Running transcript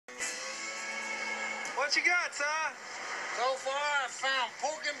What you got, Si? So far, I found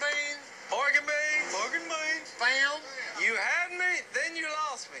pork and beans. Pork and beans? Pork and beans. Found. You had me, then you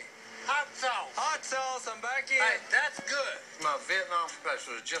lost me. Hot sauce. Hot sauce, I'm back in. Hey, that's good. My Vietnam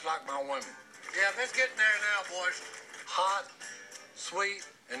special is just like my women. Yeah, let's get in there now, boys. Hot, sweet,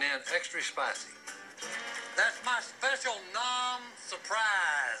 and then extra spicy. That's my special Nam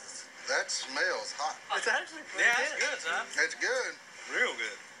surprise. That smells hot. It's actually pretty good. It's good, son. It's good. Real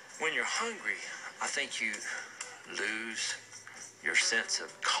good. When you're hungry, I think you lose your sense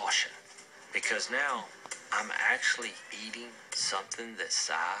of caution. Because now I'm actually eating something that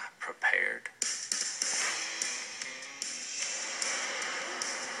Si prepared.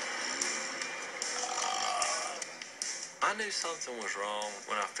 I knew something was wrong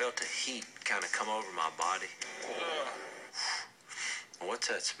when I felt the heat kind of come over my body. What's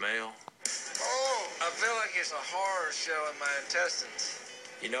that smell? Oh, I feel like it's a horror show in my intestines.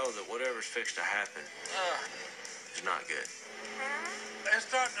 You know that whatever's fixed to happen is not good. It's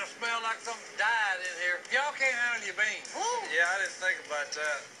starting to smell like something died in here. Y'all can't handle your beans. Yeah, I didn't think about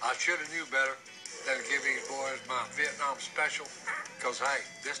that. I should have knew better than to give these boys my Vietnam special. Because, hey,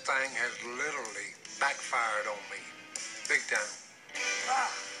 this thing has literally backfired on me. Big time.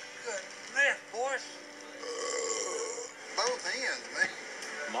 Goodness, boys. Both ends, man.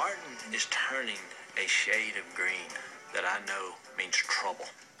 Martin is turning a shade of green that I know means trouble.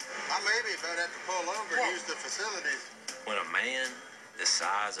 I maybe about have to pull over and use the facilities. When a man the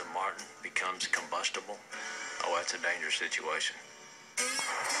size of Martin becomes combustible, oh, that's a dangerous situation. I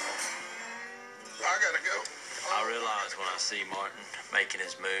gotta go. I realize when I see Martin making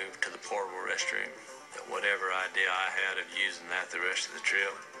his move to the portable restroom that whatever idea I had of using that the rest of the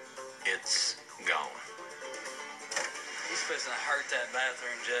trip, it's gone. He's supposed to hurt that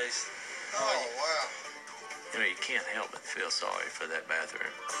bathroom, Jace. Oh, wow. You know, you can't help but feel sorry for that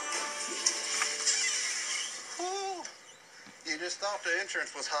bathroom. Ooh. You just thought the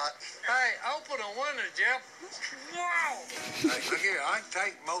entrance was hot. Hey, open the window, Jeff. Wow. Hey, look here. I can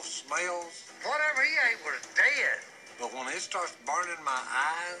take most smells. Whatever he ate was dead. But when it starts burning my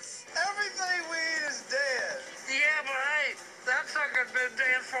eyes... Everything we eat is dead. Yeah, but hey, that sucker's been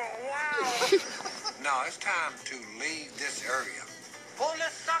dead for a while. No, it's time to leave this area. Pull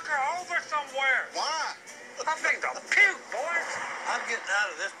this sucker over somewhere. Why? I think the puke, boys. I'm getting out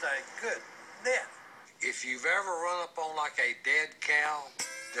of this thing. Good. Net. If you've ever run up on like a dead cow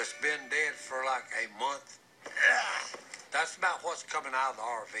that's been dead for like a month, that's about what's coming out of the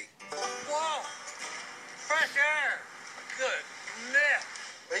RV. Whoa. Fresh air. Good. Net.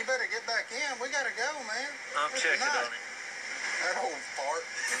 Well, you better get back in. We gotta go, man. I'm It's checking night. on him. That old fart.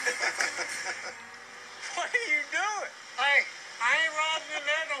 What are you doing? Hey, I ain't riding in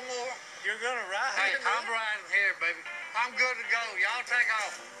there no more. You're gonna ride? Hey, I'm riding here, baby. I'm good to go. Y'all take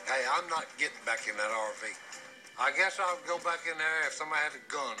off. Hey, I'm not getting back in that RV. I guess I'll go back in there if somebody has a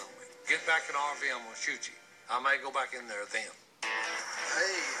gun on me. Get back in the RV, I'm gonna shoot you. I may go back in there then.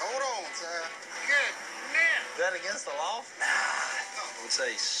 Hey, hold on, Si. Good. Net. Is that against the law? I would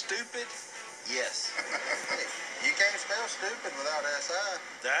say stupid, yes. You can't spell stupid without SI.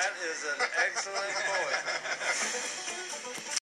 That is an excellent point.